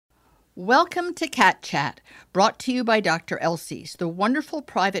Welcome to Cat Chat, brought to you by Dr. Elsie's, the wonderful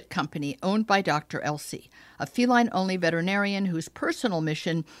private company owned by Dr. Elsie, a feline-only veterinarian whose personal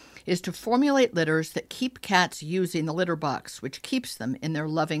mission is to formulate litters that keep cats using the litter box, which keeps them in their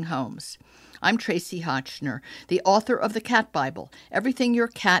loving homes. I'm Tracy Hotchner, the author of the Cat Bible, Everything Your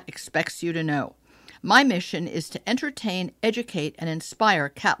Cat Expects You to Know. My mission is to entertain, educate, and inspire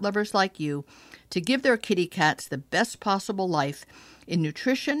cat lovers like you to give their kitty cats the best possible life in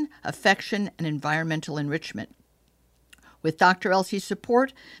nutrition, affection, and environmental enrichment. With Dr. Elsie's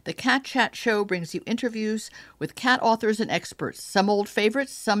support, the Cat Chat Show brings you interviews with cat authors and experts, some old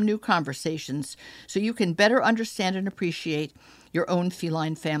favorites, some new conversations, so you can better understand and appreciate your own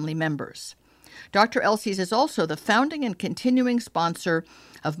feline family members. Dr. Elsie's is also the founding and continuing sponsor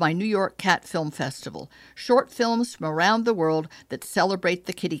of my New York Cat Film Festival, short films from around the world that celebrate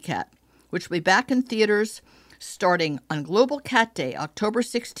the kitty cat, which will be back in theaters starting on Global Cat Day, October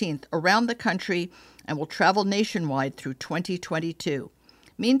 16th, around the country, and will travel nationwide through 2022.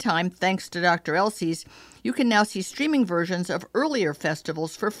 Meantime, thanks to Dr. Elsie's, you can now see streaming versions of earlier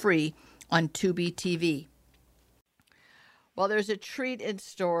festivals for free on Tubi TV. Well, there's a treat in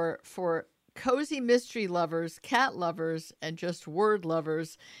store for cozy mystery lovers, cat lovers, and just word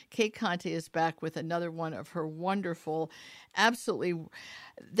lovers. Cate Conte is back with another one of her wonderful,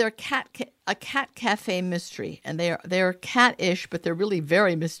 they're a cat cafe mystery, and they're cat-ish, but they're really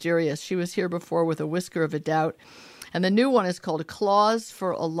very mysterious. She was here before with A Whisker of a Doubt, and the new one is called Claws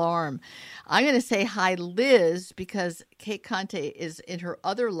for Alarm. I'm going to say hi, Liz, because Cate Conte is in her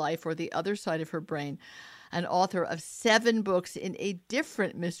other life, or the other side of her brain, an author of 7 books in a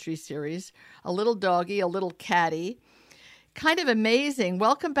different mystery series, A Little Doggy, A Little Catty. Kind of amazing.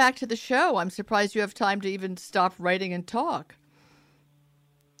 Welcome back to the show. I'm surprised you have time to even stop writing and talk.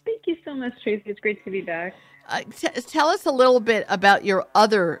 Thank you so much, Tracy. It's great to be back. Tell us a little bit about your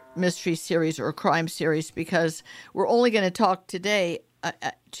other mystery series or crime series, because we're only going to talk today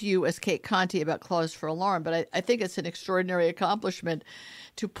to you as Cate Conte about Claws for Alarm, but I think it's an extraordinary accomplishment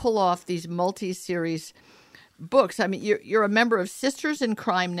to pull off these multi-series books. I mean, you're a member of Sisters in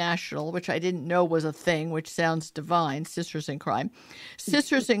Crime National, which I didn't know was a thing, which sounds divine, Sisters in Crime.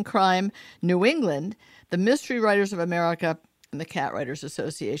 Sisters in Crime New England, the Mystery Writers of America, and the Cat Writers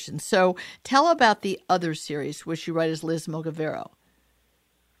Association. So tell about the other series, which you write as Liz Mogavero.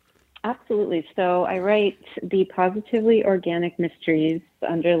 Absolutely. So I write the Positively Organic Mysteries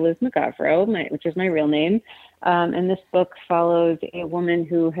under Liz Mogavero, which is my real name. And this book follows a woman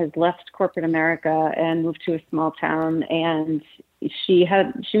who has left corporate America and moved to a small town. And she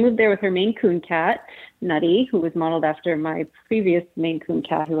moved there with her Maine Coon cat, Nutty, who was modeled after my previous Maine Coon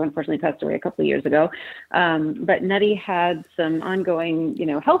cat, who unfortunately passed away a couple of years ago. But Nutty had some ongoing,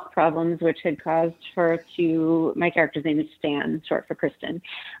 health problems, which had caused her to, my character's name is Stan, short for Kristen.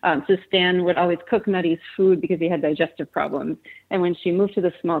 So Stan would always cook Nutty's food because he had digestive problems. And when she moved to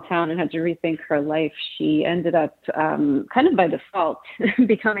this small town and had to rethink her life, she ended up kind of by default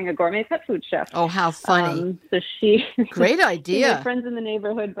becoming a gourmet pet food chef. Oh, how funny. So she... Great idea. She made friends in the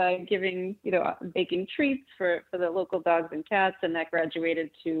neighborhood by giving, baking treats for the local dogs and cats, and that graduated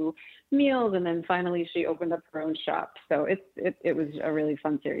to meals, and then finally she opened up her own shop. So it was a really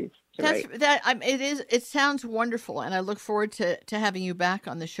fun series to write. It sounds wonderful, and I look forward to having you back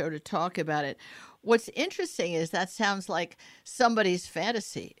on the show to talk about it. What's interesting is that sounds like somebody's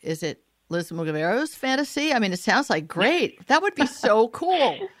fantasy. Is it Liz Mogavero's fantasy? I mean, it sounds like great. That would be so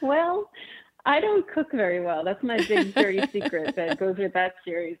cool. Well, I don't cook very well. That's my big dirty secret that goes with that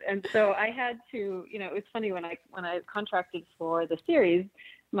series. And so I had to, it was funny when I contracted for the series,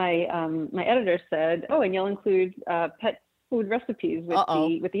 my editor said, "Oh, and you'll include pet food recipes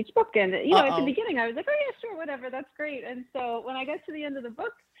with each book." And at the beginning I was like, "Oh yeah, sure, whatever, that's great." And so when I got to the end of the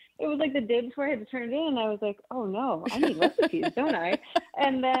book, it was like the day before I had to turn it in, and I was like, "Oh no, I need recipes, don't I?"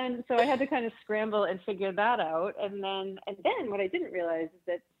 And then so I had to kind of scramble and figure that out. And then what I didn't realize is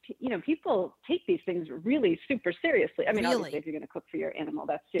that people take these things really super seriously. I mean, obviously, if you're going to cook for your animal,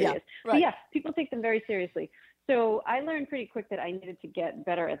 that's serious. Yeah, right. But yeah, people take them very seriously. So I learned pretty quick that I needed to get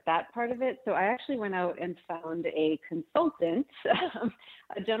better at that part of it. So I actually went out and found a consultant,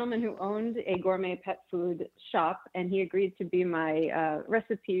 a gentleman who owned a gourmet pet food shop, and he agreed to be my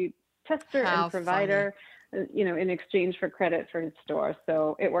recipe tester and provider. In exchange for credit for his store.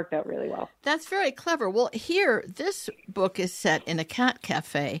 So it worked out really well. That's very clever. Well, here, this book is set in a cat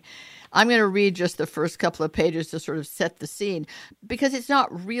cafe. I'm going to read just the first couple of pages to sort of set the scene, because it's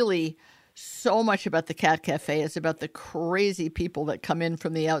not really so much about the Cat Cafe is about the crazy people that come in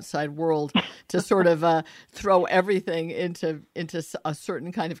from the outside world to sort of throw everything into a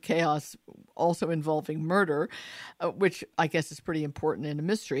certain kind of chaos, also involving murder, which I guess is pretty important in a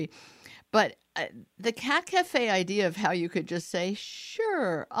mystery. But the Cat Cafe idea of how you could just say,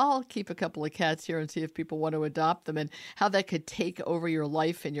 sure, I'll keep a couple of cats here and see if people want to adopt them, and how that could take over your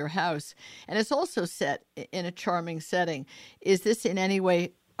life and your house. And it's also set in a charming setting. Is this in any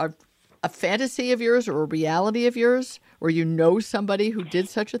way a fantasy of yours or a reality of yours, or you know somebody who did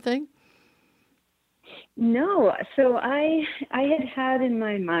such a thing? No. So I had in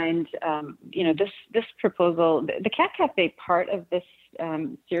my mind, this proposal, the Cat Cafe part of this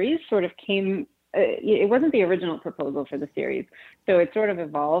series sort of came. It wasn't the original proposal for the series, so it sort of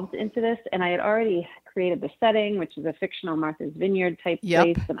evolved into this. And I had already created the setting, which is a fictional Martha's Vineyard type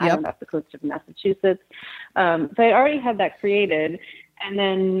place, an island off the coast of Massachusetts. So I already had that created. And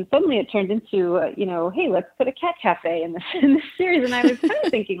then suddenly it turned into, hey, let's put a cat cafe in this series. And I was kind of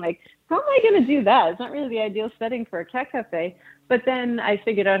thinking, like, how am I going to do that? It's not really the ideal setting for a cat cafe. But then I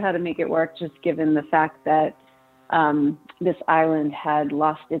figured out how to make it work, just given the fact that this island had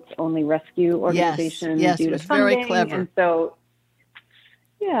lost its only rescue organization due to funding. It was very clever. And so,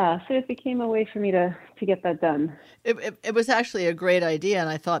 so it became a way for me to get that done. It was actually a great idea, and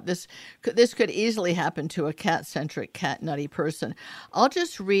I thought this could easily happen to a cat-centric, cat-nutty person. I'll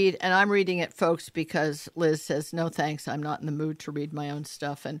just read, and I'm reading it, folks, because Liz says, no thanks, I'm not in the mood to read my own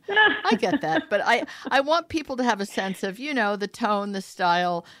stuff, and I get that. But I want people to have a sense of, the tone, the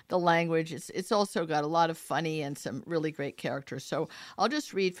style, the language. It's also got a lot of funny and some really great characters. So I'll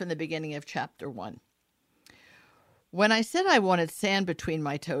just read from the beginning of chapter 1. When I said I wanted sand between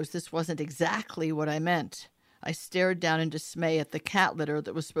my toes, this wasn't exactly what I meant. I stared down in dismay at the cat litter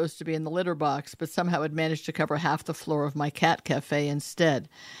that was supposed to be in the litter box, but somehow had managed to cover half the floor of my cat cafe instead.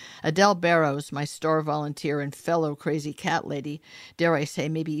 Adele Barrows, my star volunteer and fellow crazy cat lady, dare I say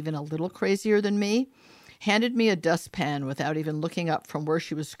maybe even a little crazier than me, handed me a dustpan without even looking up from where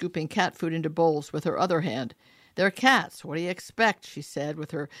she was scooping cat food into bowls with her other hand. They're cats. What do you expect? She said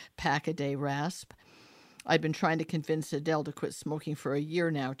with her pack-a-day rasp. I'd been trying to convince Adele to quit smoking for a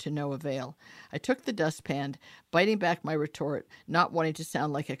year now, to no avail. I took the dustpan, biting back my retort, not wanting to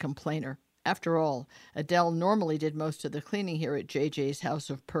sound like a complainer. After all, Adele normally did most of the cleaning here at JJ's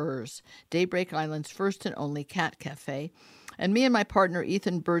House of Purrs, Daybreak Island's first and only cat cafe, and me and my partner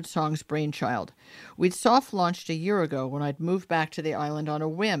Ethan Birdsong's brainchild. We'd soft-launched a year ago when I'd moved back to the island on a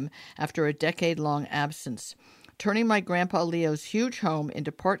whim after a decade-long absence, turning my Grandpa Leo's huge home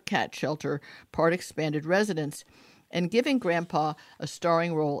into part cat shelter, part expanded residence, and giving Grandpa a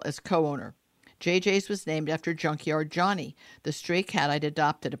starring role as co-owner. JJ's was named after Junkyard Johnny, the stray cat I'd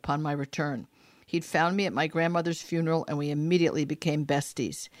adopted upon my return. He'd found me at my grandmother's funeral, and we immediately became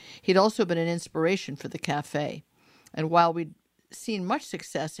besties. He'd also been an inspiration for the cafe. And while we'd seen much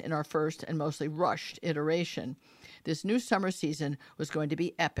success in our first and mostly rushed iteration, this new summer season was going to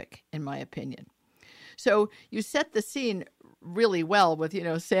be epic, in my opinion. So you set the scene really well with,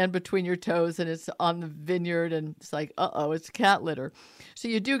 sand between your toes and it's on the vineyard and it's like, it's cat litter. So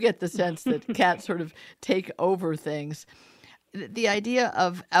you do get the sense that cats sort of take over things. The idea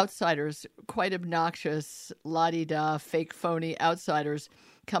of outsiders, quite obnoxious, la-di-da, fake, phony outsiders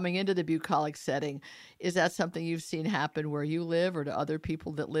coming into the bucolic setting, is that something you've seen happen where you live or to other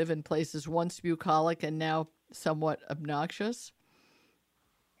people that live in places once bucolic and now somewhat obnoxious?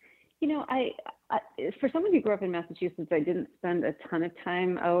 I for someone who grew up in Massachusetts, I didn't spend a ton of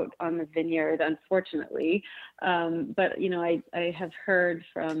time out on the vineyard, unfortunately. But I have heard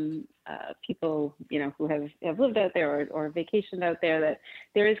from people, who have lived out there or vacationed out there, that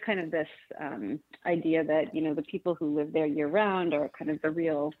there is kind of this idea that, the people who live there year round are kind of the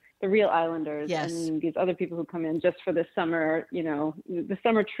real islanders. Yes. And these other people who come in just for the summer, the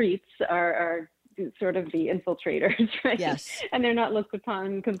summer treats are sort of the infiltrators, right? Yes. And they're not looked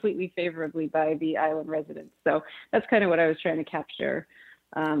upon completely favorably by the island residents. So that's kind of what I was trying to capture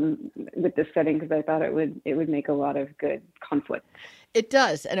with this setting, because I thought it would make a lot of good conflict. It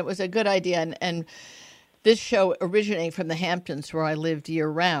does, and it was a good idea. And this show originating from the Hamptons, where I lived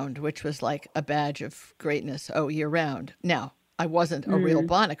year-round, which was like a badge of greatness, year-round. Now, I wasn't a real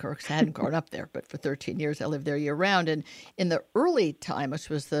Bonniker because I hadn't grown up there, but for 13 years I lived there year-round. And in the early time, which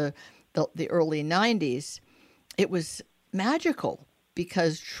was the early 90s, it was magical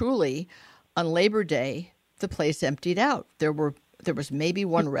because truly on Labor Day, the place emptied out. There was maybe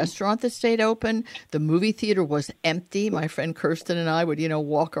one restaurant that stayed open. The movie theater was empty. My friend Kirsten and I would,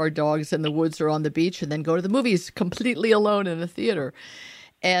 walk our dogs in the woods or on the beach and then go to the movies completely alone in the theater.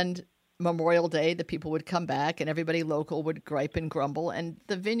 And Memorial Day, the people would come back and everybody local would gripe and grumble. And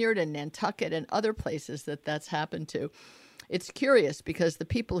the Vineyard and Nantucket and other places that's happened to. It's curious because the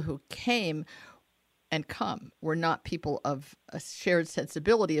people who came and come were not people of a shared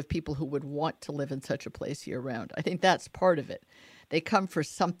sensibility of people who would want to live in such a place year round. I think that's part of it. They come for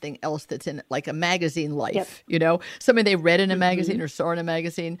something else that's in like a magazine life, something they read in a magazine or saw in a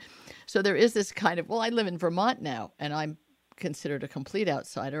magazine. So there is this kind of, well, I live in Vermont now and I'm considered a complete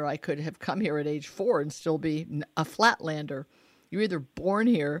outsider. I could have come here at age 4 and still be a flatlander. You're either born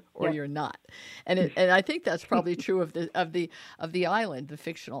here or you're not, and I think that's probably true of the island, the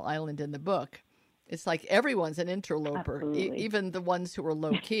fictional island in the book. It's like everyone's an interloper, even the ones who are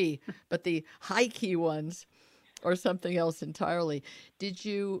low key, but the high key ones are something else entirely. Did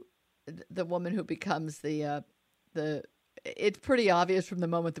you, the woman who becomes the? It's pretty obvious from the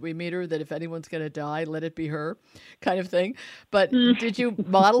moment that we meet her that if anyone's going to die, let it be her, kind of thing. But did you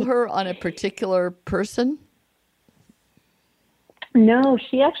model her on a particular person? No,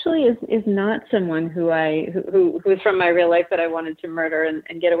 she actually is not someone who is from my real life that I wanted to murder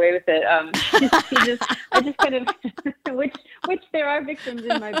and get away with it. I just kind of, which there are victims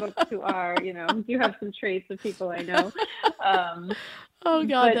in my books who are, do have some traits of people I know. Oh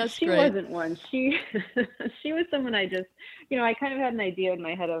God, that's she great. She wasn't one. She was someone I just, I kind of had an idea in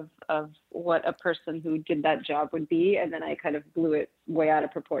my head of what a person who did that job would be, and then I kind of blew it way out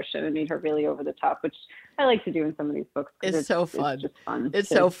of proportion and made her really over the top, which I like to do in some of these books. It's so fun. It's just fun. It's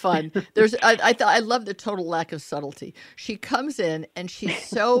so fun. I love the total lack of subtlety. She comes in and she's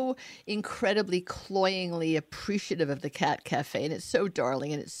so incredibly cloyingly appreciative of the Cat Cafe, and it's so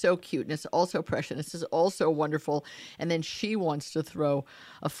darling and it's so cute and it's also precious. This is also wonderful. And then she wants to throw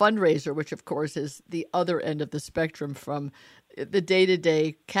a fundraiser, which of course is the other end of the spectrum from the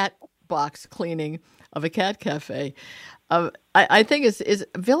day-to-day cat box cleaning of a cat cafe. I think is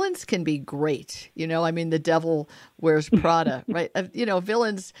villains can be great. The devil wears Prada, right?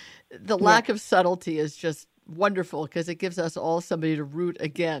 Villains, the lack of subtlety is just wonderful because it gives us all somebody to root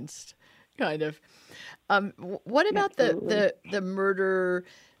against, kind of. What about the murder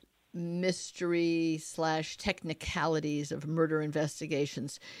mystery / technicalities of murder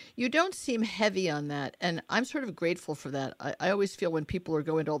investigations? You don't seem heavy on that, and I'm sort of grateful for that. I always feel when people are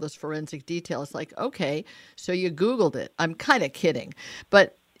going into all this forensic detail, it's like, okay, so you Googled it. I'm kind of kidding,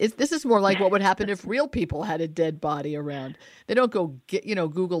 but this is more like what would happen if real people had a dead body around. They don't go get,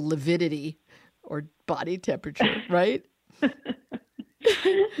 Google lividity or body temperature, right?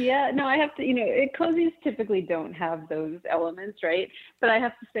 Yeah, no, I have to, cozies typically don't have those elements, right? But I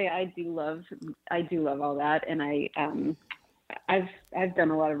have to say, I do love all that, and I've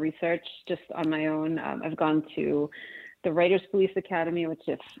done a lot of research just on my own. I've gone to the Writers Police Academy, which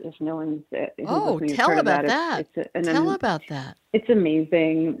if no one's tell about that. Tell about that. It's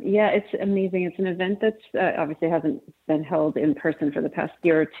amazing. Yeah, it's amazing. It's an event that's obviously hasn't been held in person for the past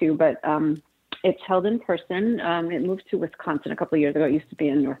year or two, but it's held in person. It moved to Wisconsin a couple of years ago. It used to be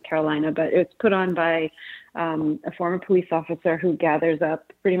in North Carolina, but it's put on by a former police officer who gathers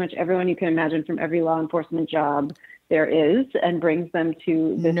up pretty much everyone you can imagine from every law enforcement job there is and brings them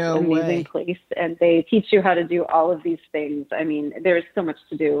to this amazing place. And they teach you how to do all of these things. I mean, there's so much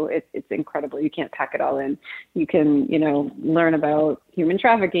to do. It's incredible. You can't pack it all in. You can, learn about human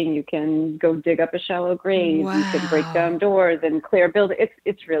trafficking. You can go dig up a shallow grave. Wow. You can break down doors and clear buildings.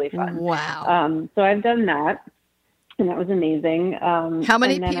 It's really fun. Wow. So I've done that, and that was amazing. How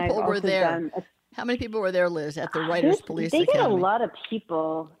many people were there? How many people were there, Liz, at the Writers Police Academy? They get a lot of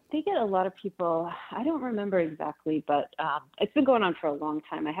people. I don't remember exactly, but it's been going on for a long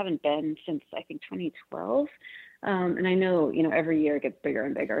time. I haven't been since, I think, 2012. And I know, every year it gets bigger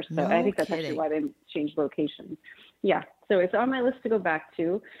and bigger. So I think that's actually why they changed locations. Yeah. So it's on my list to go back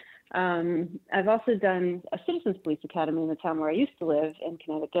to. I've also done a Citizens Police Academy in the town where I used to live in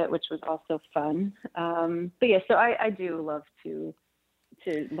Connecticut, which was also fun. But yeah, so I do love to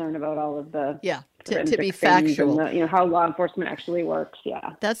learn about all of the to be factual, and how law enforcement actually works.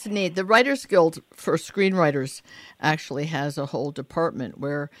 Yeah, that's neat. The Writers Guild for screenwriters actually has a whole department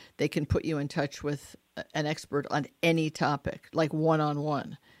where they can put you in touch with an expert on any topic, like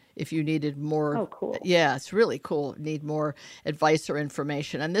one-on-one. If you needed more, oh, cool. Yeah, it's really cool. Need more advice or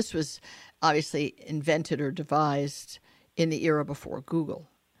information, and this was obviously invented or devised in the era before Google.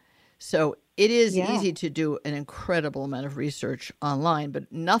 So it is easy to do an incredible amount of research online,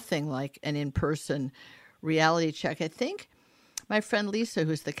 but nothing like an in-person reality check. I think my friend Lisa,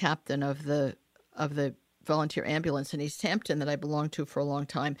 who's the captain of the volunteer ambulance in East Hampton that I belonged to for a long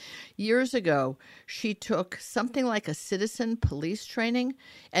time. Years ago, she took something like a citizen police training,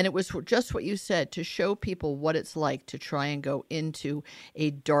 and it was just what you said, to show people what it's like to try and go into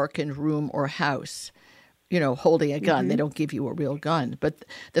a darkened room or house, holding a gun. They don't give you a real gun. But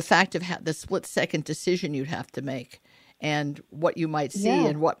the fact of the split-second decision you'd have to make and what you might see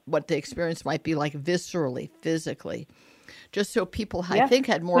and what the experience might be like viscerally, physically, just so people, I think,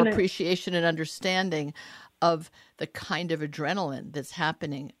 had more appreciation and understanding of the kind of adrenaline that's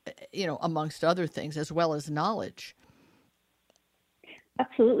happening, amongst other things, as well as knowledge.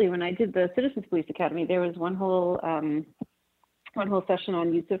 Absolutely. When I did the Citizens Police Academy, there was one whole session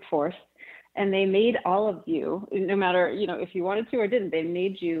on use of force. And they made all of you, no matter, if you wanted to or didn't, they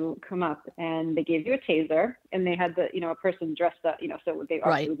made you come up and they gave you a taser, and they had a person dressed up, so they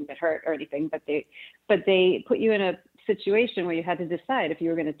obviously wouldn't get hurt or anything, but they put you in a situation where you had to decide if you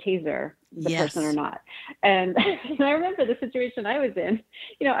were going to taser the person or not. And I remember the situation I was in,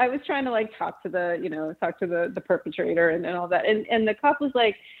 I was trying to talk to the perpetrator and all that. And the cop was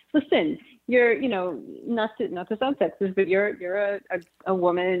like, listen, you're, not to sound sexist, but you're a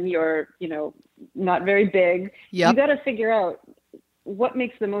woman, you're, not very big. Yep. You got to figure out what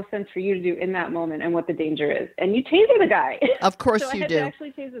makes the most sense for you to do in that moment and what the danger is. And you taser the guy. Of course so you I had do. To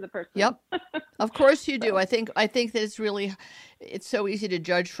actually taser the person. Yep. Of course you do. I think that it's so easy to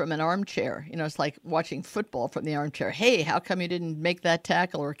judge from an armchair. It's like watching football from the armchair. Hey, how come you didn't make that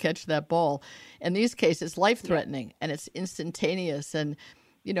tackle or catch that ball? In these cases, it's life-threatening and it's instantaneous and,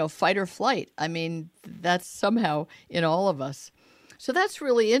 fight or flight. I mean, that's somehow in all of us. So that's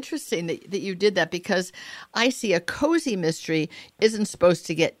really interesting that you did that, because I see a cozy mystery isn't supposed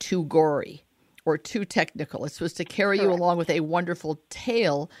to get too gory or too technical. It's supposed to carry you along with a wonderful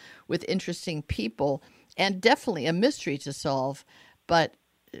tale with interesting people and definitely a mystery to solve, but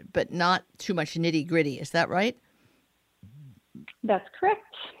not too much nitty gritty. Is that right? That's correct.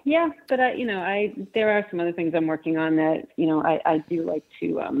 Yeah, but there are some other things I'm working on that I do like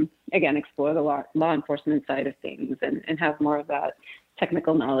to again explore the law enforcement side of things and have more of that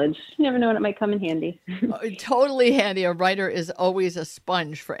technical knowledge. You never know when it might come in handy. Totally handy. A writer is always a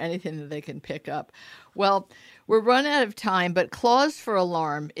sponge for anything that they can pick up. Well, we're run out of time, but Clause for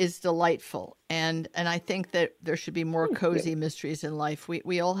Alarm is delightful, and I think that there should be more cozy mysteries in life.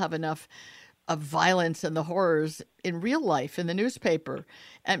 We all have enough of violence and the horrors in real life, in the newspaper.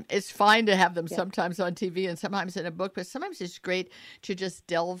 And it's fine to have them sometimes on TV and sometimes in a book, but sometimes it's great to just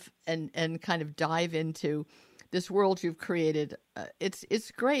delve and kind of dive into this world you've created.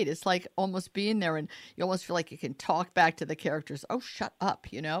 It's great. It's like almost being there, and you almost feel like you can talk back to the characters. Oh, shut up,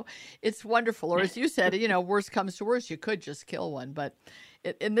 It's wonderful. Or as you said, worst comes to worst, you could just kill one. But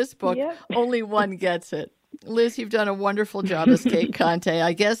in this book, only one gets it. Liz, you've done a wonderful job as Cate Conte,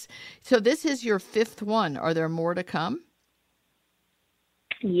 I guess. So this is your fifth one. Are there more to come?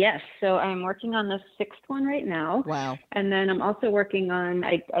 Yes. So I'm working on the sixth one right now. Wow. And then I'm also working on,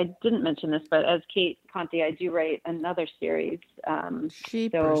 I didn't mention this, but as Cate Conte, I do write another series.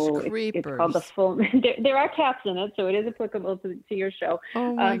 Jeepers, it's called The Full Moon. There are cats in it, so it is applicable to your show.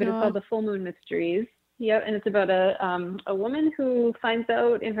 Oh my God. But it's called The Full Moon Mysteries. Yeah, and it's about a woman who finds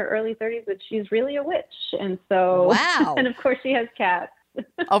out in her early 30s that she's really a witch. And so, wow. And of course she has cats.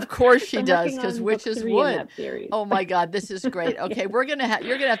 Of course she I'm does, because witches would. Oh my God, this is great. Okay, you're gonna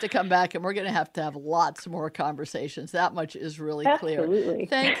have to come back, and we're gonna have lots more conversations. That much is really clear. Absolutely.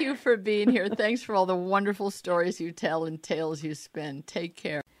 Thank you for being here. Thanks for all the wonderful stories you tell and tales you spin. Take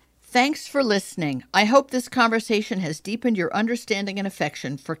care. Thanks for listening. I hope this conversation has deepened your understanding and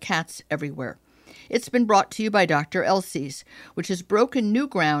affection for cats everywhere. It's been brought to you by Dr. Elsie's, which has broken new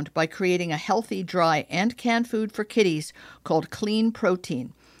ground by creating a healthy, dry, and canned food for kitties called Clean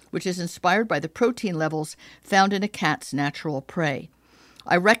Protein, which is inspired by the protein levels found in a cat's natural prey.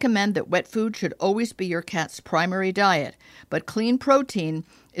 I recommend that wet food should always be your cat's primary diet, but Clean Protein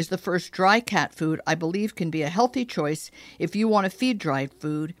is the first dry cat food I believe can be a healthy choice if you want to feed dried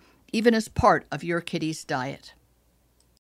food, even as part of your kitty's diet.